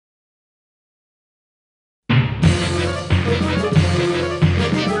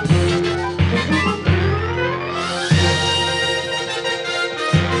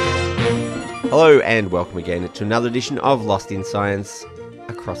Hello and welcome again to another edition of Lost in Science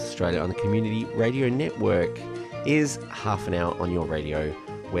across Australia on the Community Radio Network. Is half an hour on your radio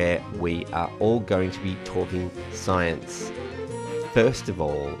where we are all going to be talking science. First of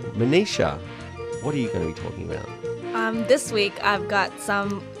all, Manisha, what are you going to be talking about? This week I've got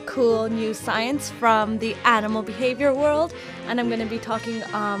some cool new science from the animal behavior world, and I'm going to be talking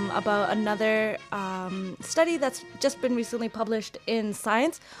about another study that's just been recently published in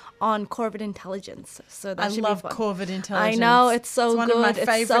Science on corvid intelligence. So that I should love be fun. corvid intelligence. I know, it's so it's one good. of my It's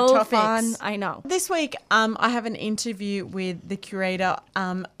favorite so topics. fun. I know. This week, I have an interview with the curator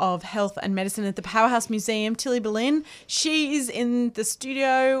of health and medicine at the Powerhouse Museum, Tilly Berlin. She's in the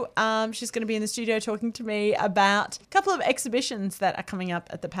studio. She's going to be in the studio talking to me about a couple of exhibitions that are coming up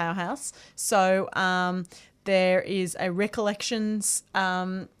at the Powerhouse. So there is a recollections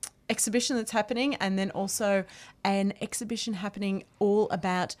exhibition that's happening, and then also an exhibition happening all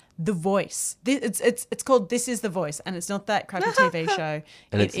about the voice. It's called This Is the Voice, and it's not that crappy TV show.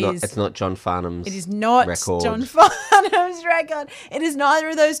 And it's not John Farnham's It is not record. John Farnham's record. It is neither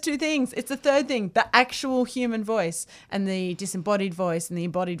of those two things. It's the third thing, the actual human voice and the disembodied voice and the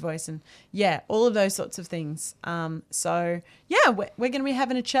embodied voice, and yeah, all of those sorts of things. So yeah, we're going to be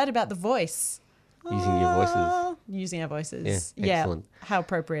having a chat about the voice. Using your voices. Using our voices. Yeah, excellent. How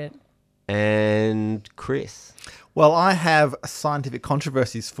appropriate. And Chris. Well, I have scientific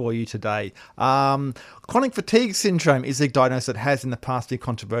controversies for you today. Chronic fatigue syndrome is a diagnosis that has in the past been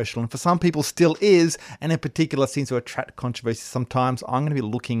controversial, and for some people still is, and in particular seems to attract controversy sometimes. I'm going to be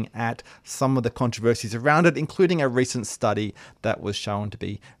looking at some of the controversies around it, including a recent study that was shown to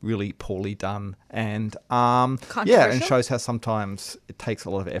be really poorly done. And and shows how sometimes it takes a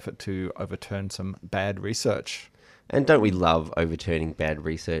lot of effort to overturn some bad research. And don't we love overturning bad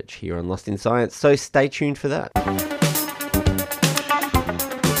research here on Lost in Science? So stay tuned for that.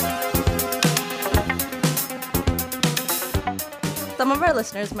 Some of our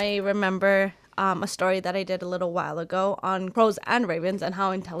listeners may remember a story that I did a little while ago on crows and ravens and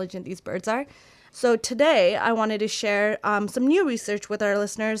how intelligent these birds are. So today I wanted to share some new research with our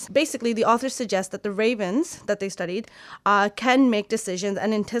listeners. Basically, the authors suggest that the ravens that they studied can make decisions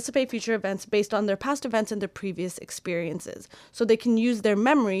and anticipate future events based on their past events and their previous experiences. So they can use their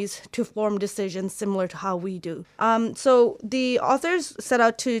memories to form decisions similar to how we do. So the authors set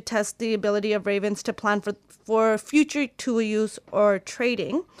out to test the ability of ravens to plan for future tool use or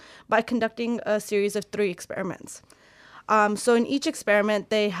trading by conducting a series of 3 experiments. So in each experiment,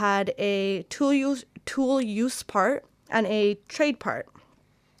 they had a tool use part and a trade part.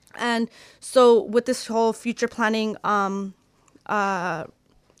 And so with this whole future planning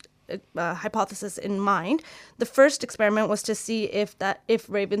hypothesis in mind, the first experiment was to see if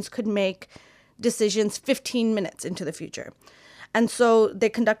ravens could make decisions 15 minutes into the future. And so they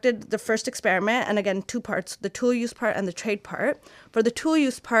conducted the first experiment, and again, 2 parts, the tool use part and the trade part. For the tool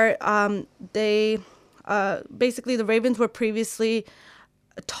use part, basically, the ravens were previously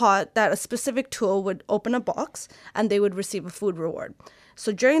taught that a specific tool would open a box and they would receive a food reward.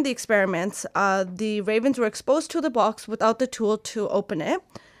 So during the experiments, the ravens were exposed to the box without the tool to open it,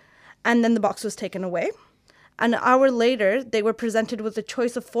 and then the box was taken away. An hour later, they were presented with a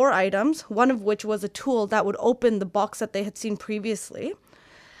choice of 4 items, one of which was a tool that would open the box that they had seen previously.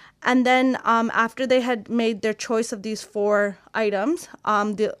 And then after they had made their choice of these 4 items,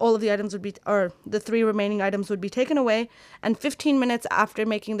 all of the items would be, or the 3 remaining items would be taken away. And 15 minutes after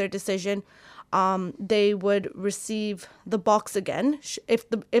making their decision, they would receive the box again if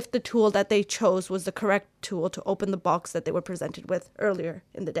the tool that they chose was the correct tool to open the box that they were presented with earlier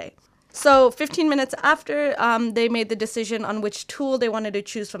in the day. So 15 minutes after they made the decision on which tool they wanted to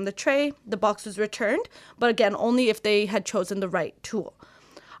choose from the tray, the box was returned, but again, only if they had chosen the right tool.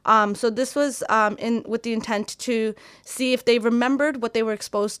 So this was with the intent to see if they remembered what they were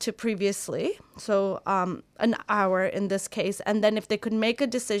exposed to previously, so an hour in this case, and then if they could make a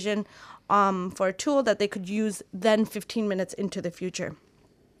decision for a tool that they could use then 15 minutes into the future.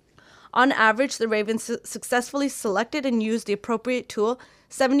 On average, the ravens successfully selected and used the appropriate tool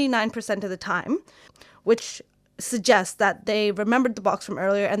 79% of the time, which suggests that they remembered the box from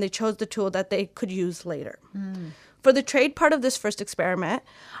earlier and they chose the tool that they could use later. For the trade part of this first experiment,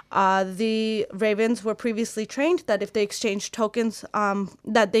 the ravens were previously trained that if they exchanged tokens,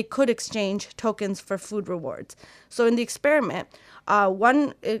 that they could exchange tokens for food rewards. So in the experiment,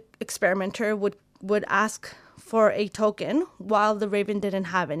 one experimenter would ask for a token while the raven didn't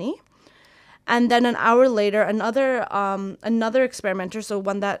have any. And then an hour later, another experimenter, so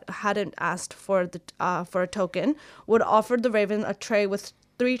one that hadn't asked for a token, would offer the raven a tray with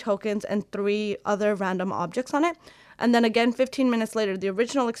 3 tokens and 3 other random objects on it. And then again, 15 minutes later, the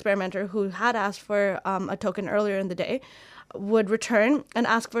original experimenter who had asked for a token earlier in the day would return and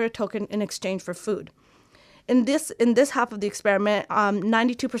ask for a token in exchange for food. In this half of the experiment,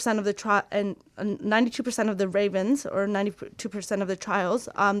 92% of the 92% of the ravens, or 92% of the trials,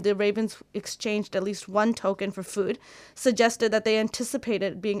 the ravens exchanged at least one token for food, suggested that they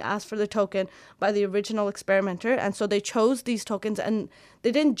anticipated being asked for the token by the original experimenter, and so they chose these tokens, and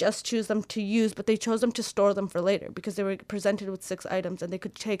they didn't just choose them to use, but they chose them to store them for later, because they were presented with 6 items, and they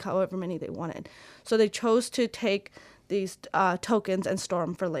could take however many they wanted. So they chose to take these tokens and store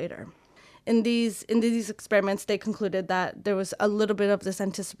them for later. In these experiments, they concluded that there was a little bit of this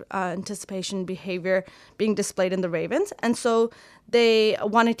anticipation behavior being displayed in the ravens, and so they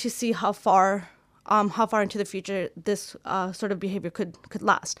wanted to see how far into the future this sort of behavior could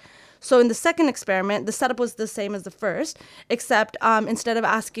last. So in the second experiment, the setup was the same as the first, except instead of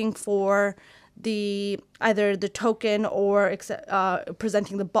asking for either the token or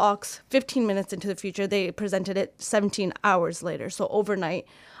presenting the box 15 minutes into the future, they presented it 17 hours later, so overnight.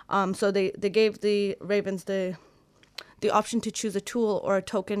 So they gave the ravens the option to choose a tool or a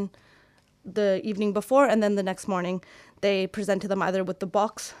token the evening before, and then the next morning they presented them either with the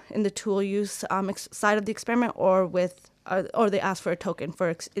box in the tool use side of the experiment, or they asked for a token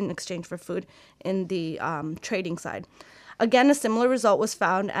in exchange for food in the trading side. Again, a similar result was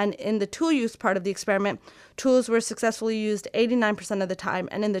found, and in the tool use part of the experiment, tools were successfully used 89% of the time,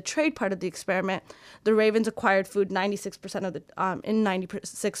 and in the trade part of the experiment, the ravens acquired food 96% of the in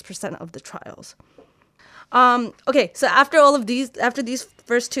 96% of the trials. Okay, so after these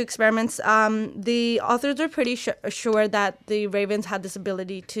first 2 experiments, the authors were pretty sure that the ravens had this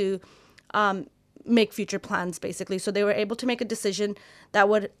ability to make future plans, basically. So they were able to make a decision that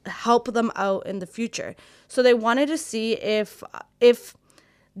would help them out in the future. So they wanted to see if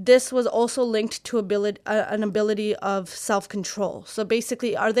this was also linked to an ability of self-control. So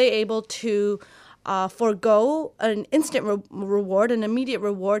basically, are they able to forego an instant reward, an immediate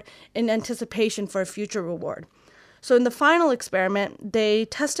reward, in anticipation for a future reward? So in the final experiment, they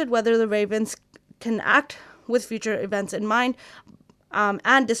tested whether the ravens can act with future events in mind,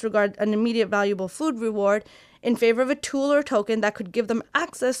 and disregard an immediate valuable food reward in favor of a tool or token that could give them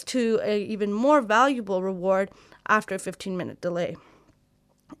access to an even more valuable reward after a 15-minute delay.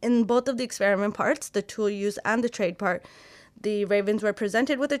 In both of the experiment parts, the tool use and the trade part, the ravens were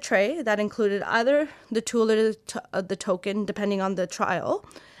presented with a tray that included either the tool or the token, depending on the trial,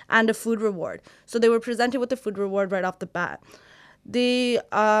 and a food reward. So they were presented with the food reward right off the bat. The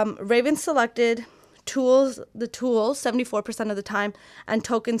ravens selected the tools 74% of the time and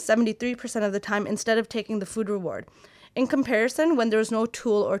tokens 73% of the time instead of taking the food reward. In comparison, when there was no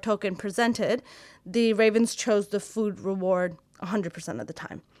tool or token presented, the ravens chose the food reward 100% of the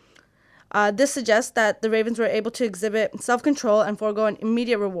time. This suggests that the ravens were able to exhibit self-control and forego an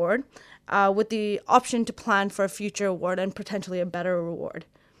immediate reward with the option to plan for a future reward and potentially a better reward.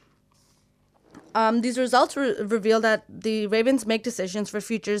 These results reveal that the ravens make decisions for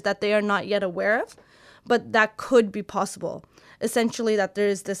futures that they are not yet aware of, but that could be possible. Essentially, that there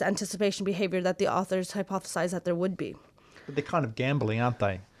is this anticipation behavior that the authors hypothesize that there would be. But they're kind of gambling, aren't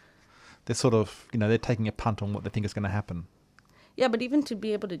they? They're sort of, they're taking a punt on what they think is going to happen. Yeah, but even to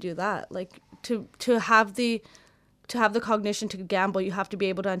be able to do that, like to have the cognition to gamble, you have to be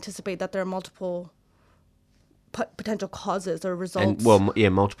able to anticipate that there are multiple potential causes or results.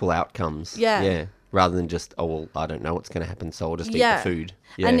 And multiple outcomes. Yeah. Rather than just, I don't know what's going to happen, so I'll just eat the food.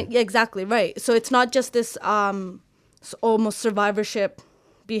 Yeah. And exactly, right. So it's not just this almost survivorship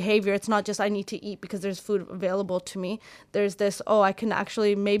behavior. It's not just I need to eat because there's food available to me. There's this, I can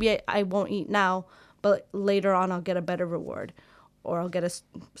actually, maybe I won't eat now, but later on I'll get a better reward or I'll get a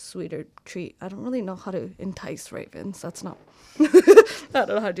sweeter treat. I don't really know how to entice ravens. That's not, I don't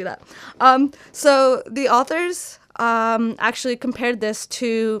know how to do that. So the authors actually compared this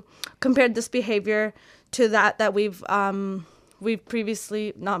behavior to that we've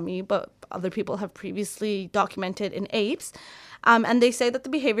previously, not me, but other people have previously documented in apes. And they say that the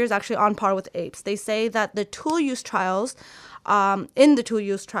behavior is actually on par with apes. They say that the tool use trials,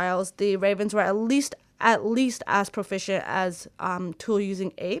 the ravens were at least as proficient as tool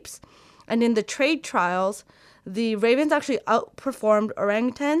using apes. And in the trade trials, the ravens actually outperformed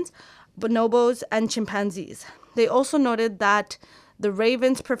orangutans, bonobos, and chimpanzees. They also noted that the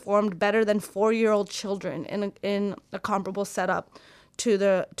ravens performed better than 4-year-old children in a comparable setup to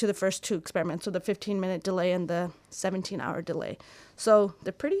the first 2 experiments, so the 15-minute delay and the 17-hour delay. So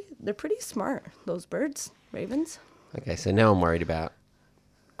they're pretty smart, those birds, ravens. Okay, so now I'm worried about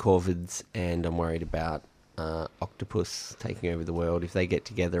corvids and I'm worried about octopus taking over the world. If they get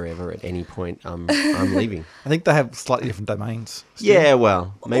together ever at any point, I'm leaving. I think they have slightly different domains. Yeah,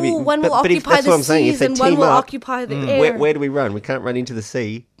 well, maybe. Ooh, one will but if occupy that's the what I'm saying. If seas they and one team will up, occupy the air. where do we run? We can't run into the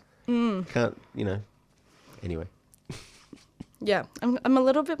sea. Can't, Anyway. Yeah, I'm a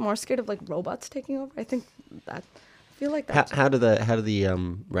little bit more scared of like robots taking over. I feel like that. How do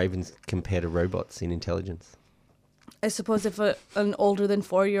the ravens compare to robots in intelligence? I suppose if an older than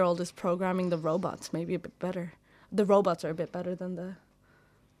 4-year-old is programming the robots, maybe a bit better. The robots are a bit better than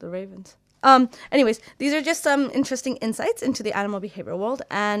the ravens. Anyways, these are just some interesting insights into the animal behavioral world,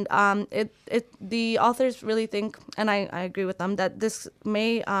 and the authors really think, and I agree with them, that this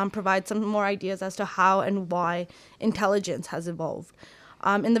may provide some more ideas as to how and why intelligence has evolved.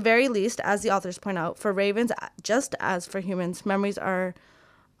 In the very least, as the authors point out, for ravens, just as for humans, memories are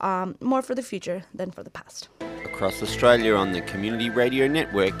more for the future than for the past. Across Australia on the Community Radio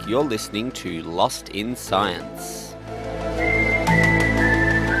Network, you're listening to Lost in Science.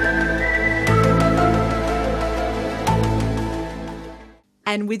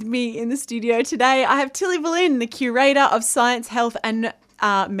 And with me in the studio today, I have Tilly Boleyn, the curator of science, health and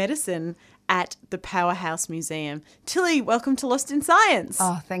medicine at the Powerhouse Museum. Tilly, welcome to Lost in Science.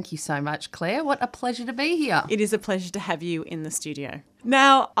 Oh, thank you so much, Claire. What a pleasure to be here. It is a pleasure to have you in the studio.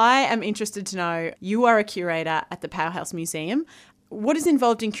 Now, I am interested to know, you are a curator at the Powerhouse Museum. What is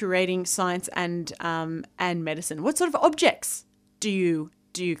involved in curating science and medicine? What sort of objects do you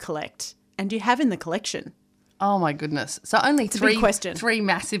collect and do you have in the collection? Oh, my goodness. So only a big question. Three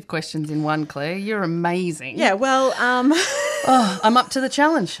massive questions in one, Claire. You're amazing. Yeah, well... I'm up to the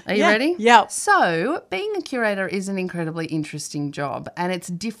challenge. Are you ready? Yeah. So being a curator is an incredibly interesting job and it's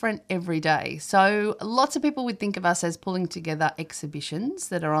different every day. So lots of people would think of us as pulling together exhibitions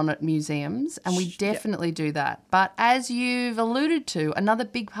that are on at museums, and we definitely do that. But as you've alluded to, another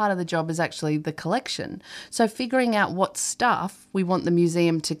big part of the job is actually the collection. So figuring out what stuff we want the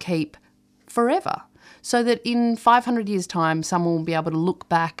museum to keep forever, so that in 500 years' time, someone will be able to look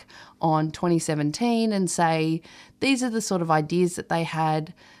back on 2017 and say, these are the sort of ideas that they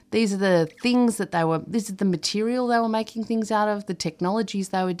had, these are the things that this is the material they were making things out of, the technologies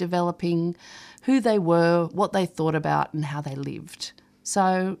they were developing, who they were, what they thought about and how they lived.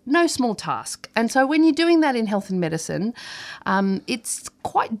 So no small task. And so when you're doing that in health and medicine, it's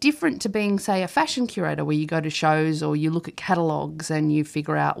quite different to being, say, a fashion curator where you go to shows or you look at catalogues and you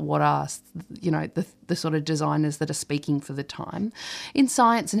figure out what are, the sort of designers that are speaking for the time. In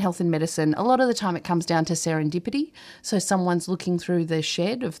science and health and medicine, a lot of the time it comes down to serendipity. So someone's looking through the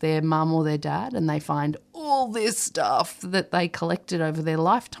shed of their mum or their dad and they find all this stuff that they collected over their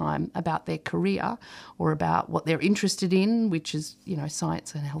lifetime about their career or about what they're interested in, which is,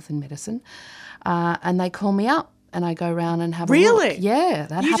 science and health and medicine. And they call me up and I go around and have a look. Really? Yeah,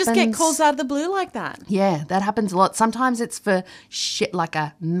 that happens. You just get calls out of the blue like that? Yeah, that happens a lot. Sometimes it's for shit like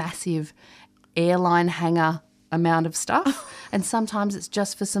a massive airline hangar amount of stuff, and sometimes it's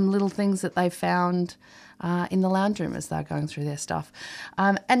just for some little things that they found in the lounge room as they're going through their stuff.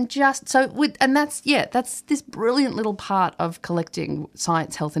 That's this brilliant little part of collecting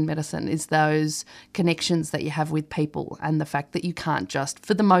science, health and medicine is those connections that you have with people and the fact that you can't just,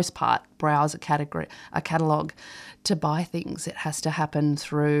 for the most part, browse a catalogue to buy things. It has to happen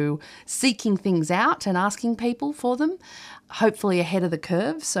through seeking things out and asking people for them, hopefully ahead of the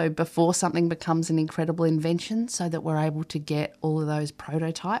curve, so before something becomes an incredible invention, so that we're able to get all of those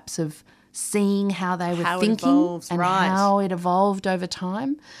prototypes of seeing how they were thinking and how it evolved over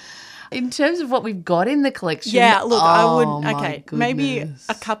time. In terms of what we've got in the collection, maybe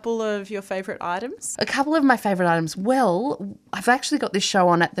a couple of your favourite items? A couple of my favourite items. Well, I've actually got this show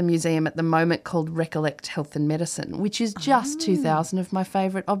on at the museum at the moment called Recollect Health and Medicine, which is just 2,000 of my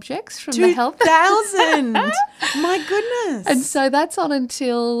favourite objects from the health. 2,000! My goodness. And so that's on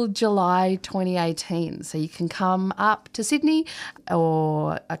until July 2018. So you can come up to Sydney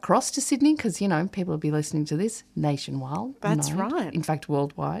or across to Sydney because, people will be listening to this nationwide. That's right. In fact,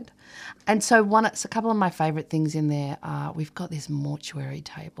 worldwide. And so it's a couple of my favourite things in there. We've got this mortuary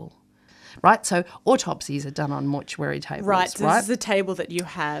table, right? So autopsies are done on mortuary tables, right? So this is the table that you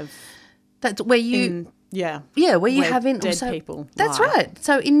have. That's where you... where you have in dead people. That's right.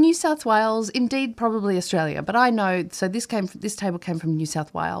 So in New South Wales, indeed probably Australia, but I know. So this table came from New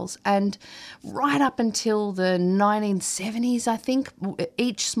South Wales, and right up until the 1970s, I think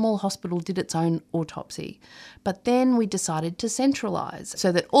each small hospital did its own autopsy. But then we decided to centralise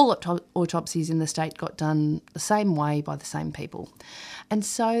so that all autopsies in the state got done the same way by the same people. And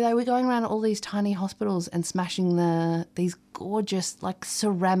so they were going around all these tiny hospitals and smashing these gorgeous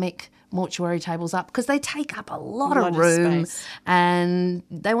ceramic mortuary tables up because they take up a lot Lot of of room, space. and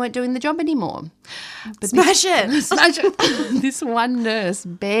they weren't doing the job anymore. But Smash it. Smash it. This one nurse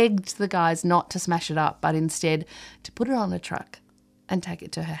begged the guys not to smash it up, but instead to put it on a truck and take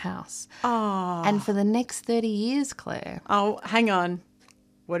it to her house. Oh. And for the next 30 years, Claire. Oh, hang on.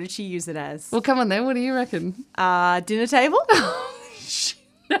 What did she use it as? Well, come on then. What do you reckon? Dinner table?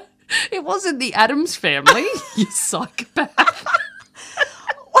 It wasn't the Addams Family, you psychopath.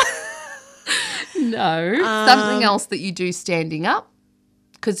 No, something else that you do standing up.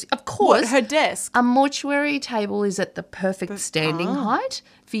 Because, of course, What, her desk? a mortuary table is at the perfect standing height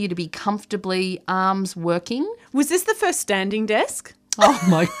for you to be comfortably arms working. Was this the first standing desk? Oh,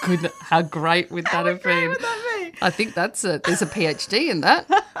 my goodness. How great would that have been? I think there's a PhD in that.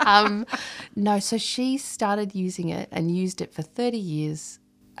 No, so she started using it and used it for 30 years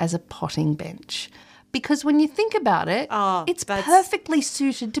as a potting bench. Because when you think about it, it's perfectly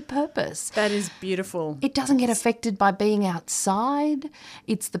suited to purpose. That is beautiful. It doesn't get affected by being outside.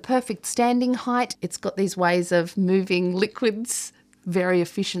 It's the perfect standing height. It's got these ways of moving liquids very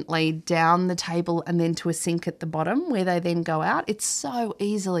efficiently down the table and then to a sink at the bottom where they then go out. It's so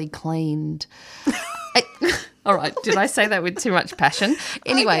easily cleaned. All right, did I say that with too much passion?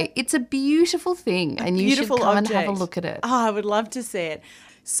 Anyway, It's a beautiful thing and you should come and have a look at it. Oh, I would love to see it.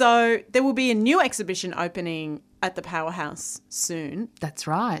 So there will be a new exhibition opening at the Powerhouse soon, That's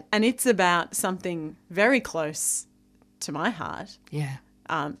right. and it's about something very close to my heart, Yeah.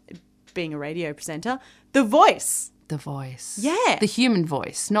 being a radio presenter, The Voice. The Voice. Yeah. The human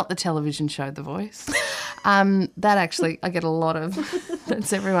voice, not the television show The Voice. That actually, I get a lot of,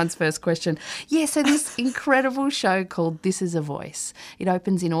 that's everyone's first question. Yeah, so this incredible show called This Is a Voice. It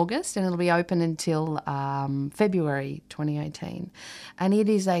opens in August and it'll be open until February 2018. And it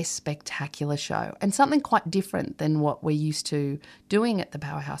is a spectacular show and something quite different than what we're used to doing at the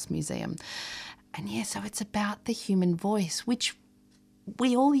Powerhouse Museum. And yeah, so it's about the human voice, which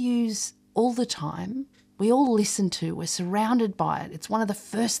we all use all the time. We all listen to, we're surrounded by it. It's one of the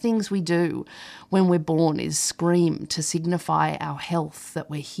first things we do when we're born is scream to signify our health, that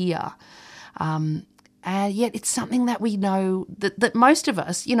we're here. And yet it's something that we know that most of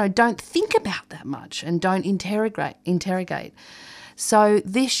us, don't think about that much and don't interrogate. So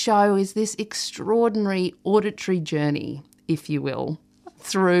this show is this extraordinary auditory journey, if you will,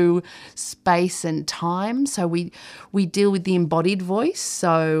 through space and time. So we deal with the embodied voice,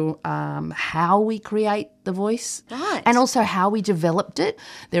 so how we create the voice, Right. and also how we developed it.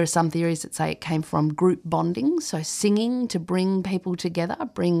 There are some theories that say it came from group bonding, so singing to bring people together,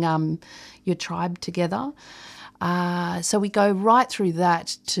 bring your tribe together. So we go right through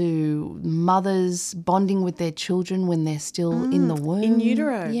that to mothers bonding with their children when they're still in the womb. in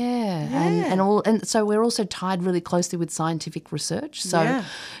utero. Yeah. And so we're also tied really closely with scientific research. So Yeah.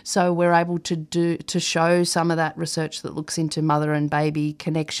 so we're able to show some of that research that looks into mother and baby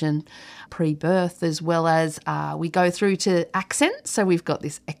connection pre-birth, as well as we go through to accent. So we've got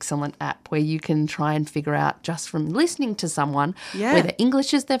this excellent app where you can try and figure out just from listening to someone Yeah. whether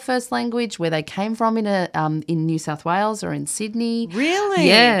English is their first language, where they came from in New South Wales or in Sydney. Really?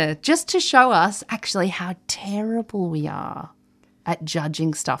 Yeah, just to show us actually how terrible we are at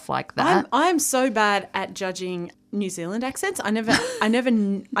judging stuff like that. I'm so bad at judging New Zealand accents. I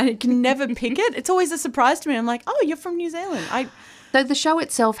can never pick it. It's always a surprise to me. I'm like, oh, you're from New Zealand. So the show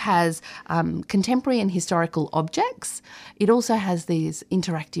itself has contemporary and historical objects. It also has these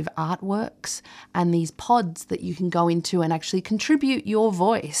interactive artworks and these pods that you can go into and actually contribute your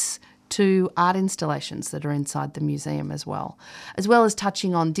voice to art installations that are inside the museum as well as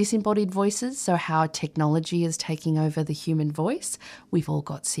touching on disembodied voices, so how technology is taking over the human voice. We've all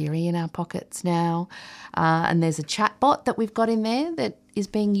got Siri in our pockets now, and there's a chatbot that we've got in there that is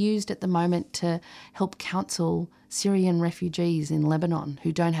being used at the moment to help counsel Syrian refugees in Lebanon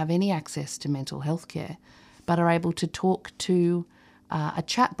who don't have any access to mental health care but are able to talk to a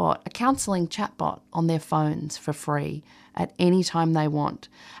counselling chatbot on their phones for free at any time they want.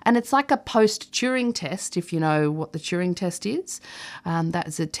 And it's like a post-Turing test, if you know what the Turing test is. That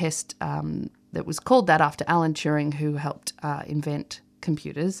is a test that was called that after Alan Turing, who helped invent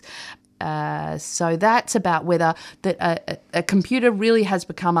computers. So that's about whether a computer really has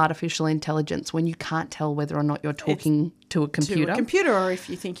become artificial intelligence when you can't tell whether or not you're talking to a computer. To a computer, or if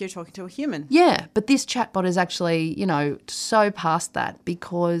you think you're talking to a human. Yeah, but this chatbot is actually, so past that,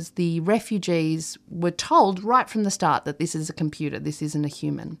 because the refugees were told right from the start that this is a computer, this isn't a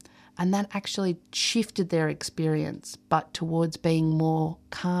human. And that actually shifted their experience, but towards being more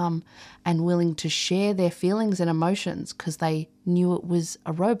calm and willing to share their feelings and emotions because they knew it was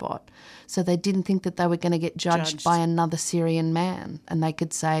a robot. So they didn't think that they were going to get judged by another Syrian man. And they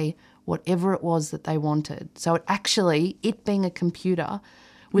could say, whatever it was that they wanted. So it being a computer,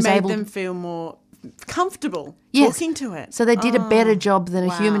 was Made able them feel more comfortable Yes. talking to it. So they did a better job than a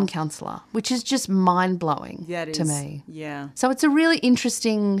wow. human counsellor, which is just mind-blowing That to is- me. Yeah. So it's a really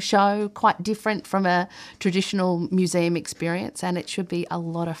interesting show, quite different from a traditional museum experience, and it should be a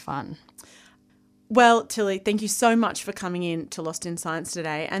lot of fun. Well, Tilly, thank you so much for coming in to Lost in Science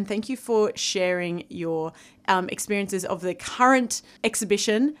today, and thank you for sharing your experiences of the current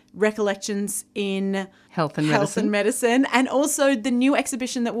exhibition, Recollections in Health and Medicine, and also the new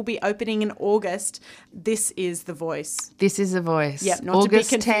exhibition that will be opening in August. This is The Voice. This is a voice. Yep, not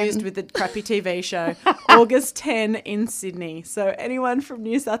August to be confused 10. with the crappy TV show. August 10 in Sydney. So anyone from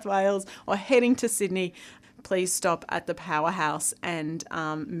New South Wales or heading to Sydney, please stop at the Powerhouse and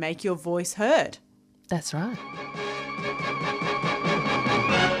make your voice heard. That's right.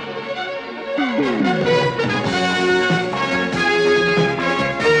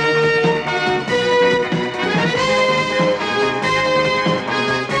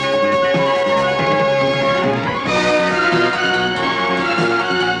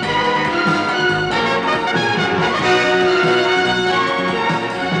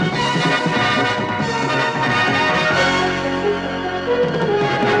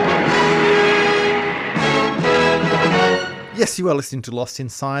 Yes, you are listening to Lost in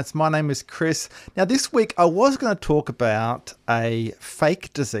Science. My name is Chris. Now, this week I was going to talk about a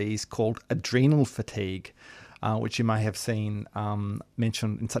fake disease called adrenal fatigue, which you may have seen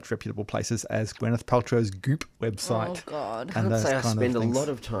mentioned in such reputable places as Gwyneth Paltrow's Goop website. Oh, God. I and can't those say I kind of spend a things. lot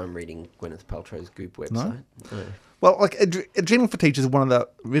of time reading Gwyneth Paltrow's Goop website. No. Well, like adrenal fatigue is one of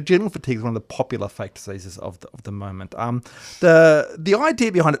the popular fake diseases of the moment. The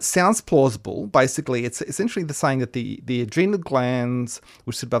idea behind it sounds plausible. Basically, it's essentially the saying that the adrenal glands,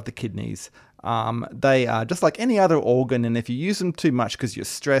 which sit above the kidneys, they are just like any other organ, and if you use them too much because you're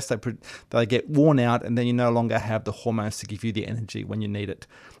stressed, they get worn out, and then you no longer have the hormones to give you the energy when you need it.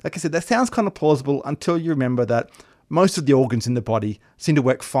 Like I said, that sounds kind of plausible until you remember that most of the organs in the body seem to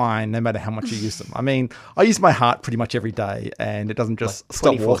work fine no matter how much you use them. I mean, I use my heart pretty much every day, and it doesn't just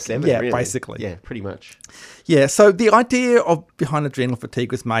stop working. 24/7, Yeah, really. basically. Yeah, pretty much. Yeah, so the idea behind adrenal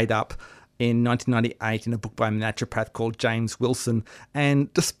fatigue was made up in 1998 in a book by a naturopath called James Wilson.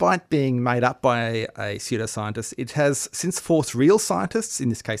 And despite being made up by a pseudoscientist, it has since forced real scientists, in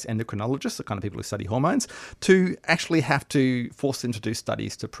this case endocrinologists, the kind of people who study hormones, to have to force them to do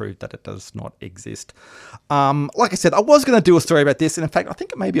studies to prove that it does not exist. Like I said, I was going to do a story about this, and in fact, I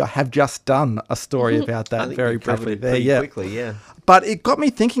think maybe I have just done a story about I that think very you covered briefly it there. pretty Yeah. quickly, yeah. But it got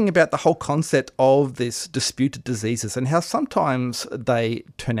me thinking about the whole concept of this disputed diseases and how sometimes they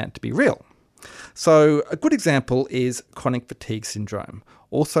turn out to be real. So a good example is chronic fatigue syndrome,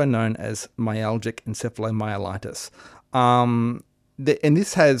 also known as myalgic encephalomyelitis. And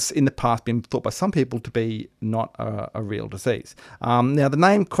this has in the past been thought by some people to be not a real disease. Now, the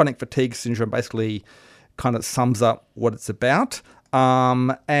name chronic fatigue syndrome basically kind of sums up what it's about.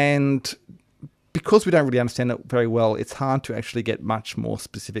 And because we don't really understand it very well, it's hard to actually get much more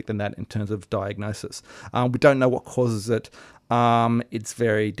specific than that in terms of diagnosis. We don't know what causes it. It's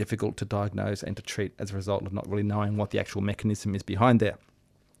very difficult to diagnose and to treat as a result of not really knowing what the actual mechanism is behind there.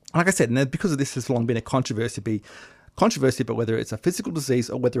 Like I said, and because of this, there's long been a controversy about whether it's a physical disease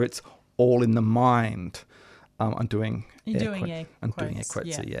or whether it's all in the mind. I'm doing air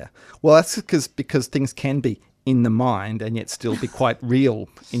quotes. Yeah. Well, that's because things can be in the mind and yet still be quite real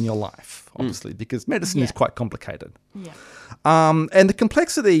in your life, obviously, because medicine is quite complicated. Yeah. And the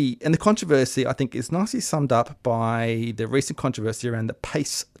complexity and the controversy, I think, is nicely summed up by the recent controversy around the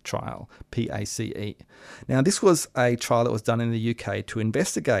PACE trial, PACE. Now, this was a trial that was done in the UK to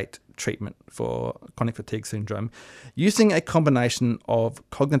investigate treatment for chronic fatigue syndrome using a combination of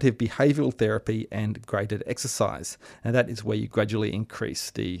cognitive behavioural therapy and graded exercise. And that is where you gradually increase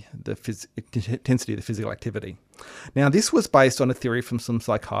the intensity of the physical activity. Now, this was based on a theory from some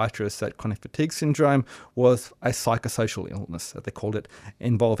psychiatrists that chronic fatigue syndrome was a psychosocial illness, as they called it,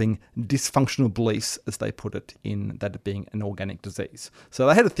 involving dysfunctional beliefs, as they put it, in that being an organic disease. So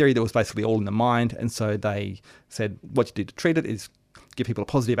they had a theory that was basically all in the mind, and so they said what you did to treat it is give people a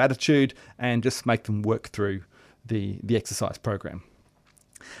positive attitude and just make them work through the exercise program.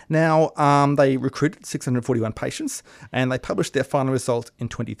 Now, they recruited 641 patients and they published their final result in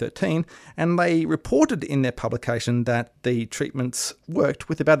 2013, and they reported in their publication that the treatments worked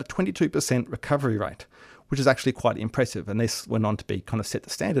with about a 22% recovery rate, which is actually quite impressive, and this went on to be kind of set the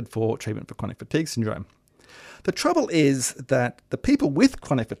standard for treatment for chronic fatigue syndrome. The trouble is that the people with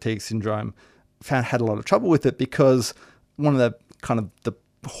chronic fatigue syndrome had a lot of trouble with it because one of the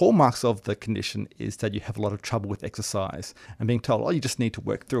hallmarks of the condition is that you have a lot of trouble with exercise, and being told, oh, you just need to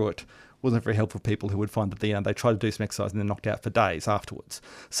work through it, wasn't very helpful for people who would find that they try to do some exercise and they're knocked out for days afterwards.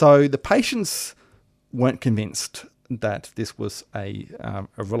 So the patients weren't convinced that this was a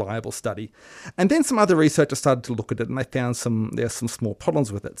reliable study. And then some other researchers started to look at it, and they found there's some small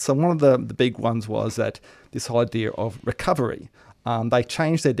problems with it. So one of the big ones was that this whole idea of recovery. They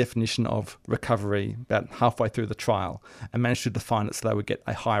changed their definition of recovery about halfway through the trial and managed to define it so they would get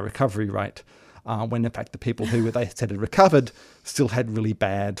a high recovery rate, when in fact the people who they said had recovered still had really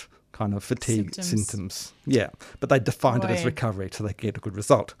bad kind of fatigue symptoms. Yeah, but they defined it as recovery so they get a good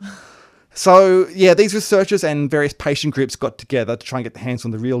result. So, yeah, these researchers and various patient groups got together to try and get their hands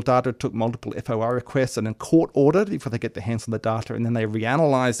on the real data. It took multiple FOR requests and then court ordered before they get their hands on the data, and then they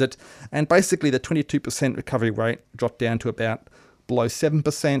reanalyzed it. And basically the 22% recovery rate dropped down to about below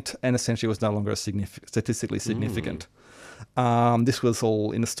 7% and essentially was no longer statistically significant. This was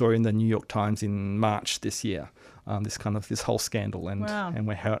all in a story in the New York Times in March this year, this whole scandal and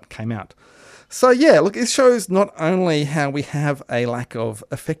how it came out. So, yeah, look, it shows not only how we have a lack of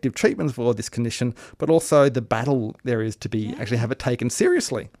effective treatments for this condition, but also the battle there is to actually have it taken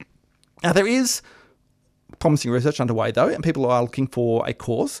seriously. Now, there is promising research underway, though, and people are looking for a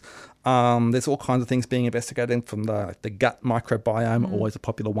cause. There's all kinds of things being investigated, from the gut microbiome, always a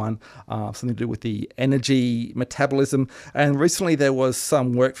popular one, something to do with the energy metabolism. And recently there was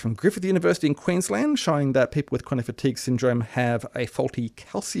some work from Griffith University in Queensland showing that people with chronic fatigue syndrome have a faulty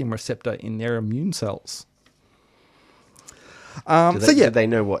calcium receptor in their immune cells. Do they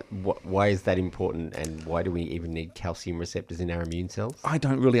know why is that important, and why do we even need calcium receptors in our immune cells? I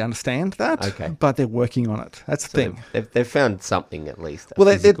don't really understand that. Okay, but they're working on it. That's the thing. They've found something at least.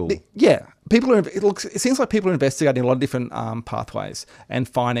 It seems like people are investigating a lot of different pathways and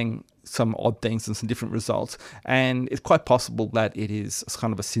finding some odd things and some different results. And it's quite possible that it is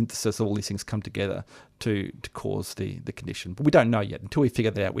kind of a synthesis of all these things come together to cause the condition. But we don't know yet. Until we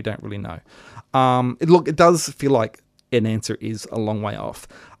figure that out, we don't really know. It does feel like an answer is a long way off.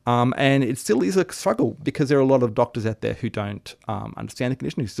 And it still is a struggle because there are a lot of doctors out there who don't understand the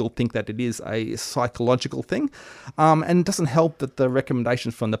condition, who still think that it is a psychological thing. And it doesn't help that the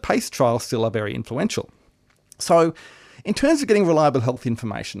recommendations from the PACE trial still are very influential. So in terms of getting reliable health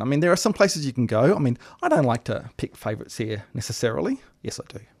information, I mean, there are some places you can go. I mean, I don't like to pick favourites here necessarily. Yes, I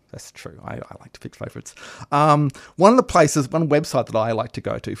do. That's true. I like to pick favourites. One website that I like to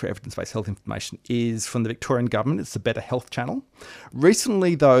go to for evidence-based health information is from the Victorian government. It's the Better Health channel.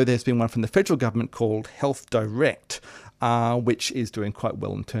 Recently, though, there's been one from the federal government called Health Direct, which is doing quite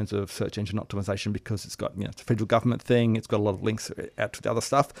well in terms of search engine optimization because it's got, it's a federal government thing. It's got a lot of links out to the other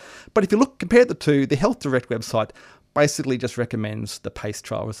stuff. But if you compare the two, the Health Direct website basically just recommends the PACE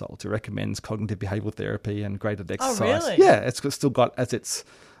trial results. It recommends cognitive behavioural therapy and graded exercise. Oh, really? Yeah, it's still got as its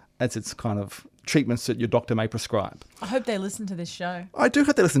kind of treatments that your doctor may prescribe. I hope they listen to this show. I do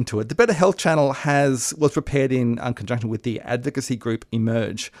hope they listen to it. The Better Health channel was prepared in conjunction with the advocacy group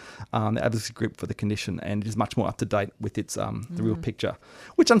Emerge, the advocacy group for the condition, and it is much more up to date with its the real picture,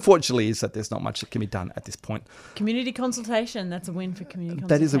 which unfortunately is that there's not much that can be done at this point. Community consultation, that's a win for community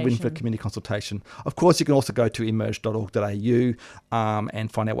That consultation. is a win for community consultation. Of course, you can also go to emerge.org.au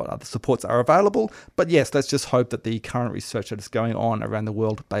and find out what other supports are available. But yes, let's just hope that the current research that is going on around the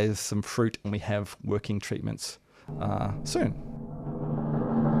world bears some fruit and we have working treatments soon.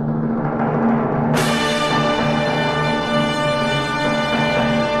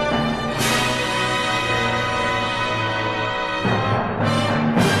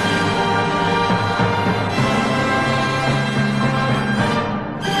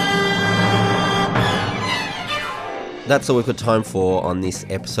 That's all we've got time for on this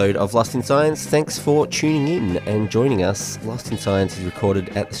episode of Lost in Science. Thanks for tuning in and joining us. Lost in Science is recorded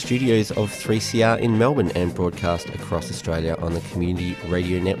at the studios of 3CR in Melbourne and broadcast across Australia on the Community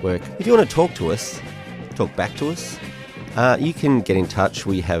Radio Network. If you want to talk to us, talk back to us, you can get in touch.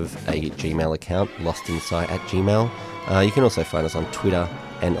 We have a Gmail account, lostinsci@gmail. You can also find us on Twitter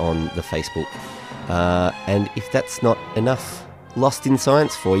and on the Facebook. And if that's not enough Lost in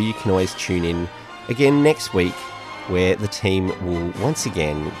Science for you, you can always tune in again next week, where the team will once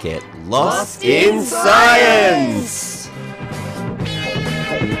again get lost in science!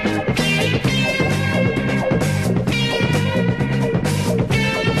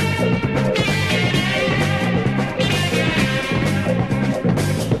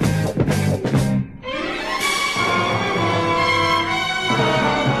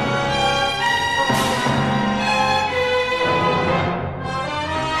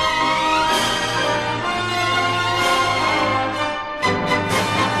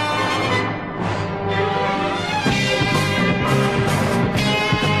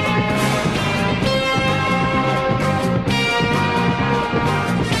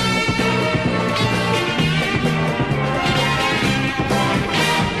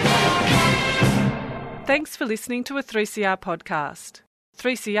 Thanks for listening to a 3CR podcast.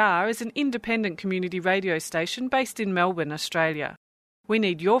 3CR is an independent community radio station based in Melbourne, Australia. We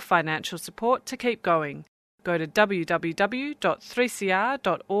need your financial support to keep going. Go to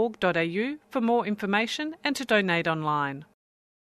www.3cr.org.au for more information and to donate online.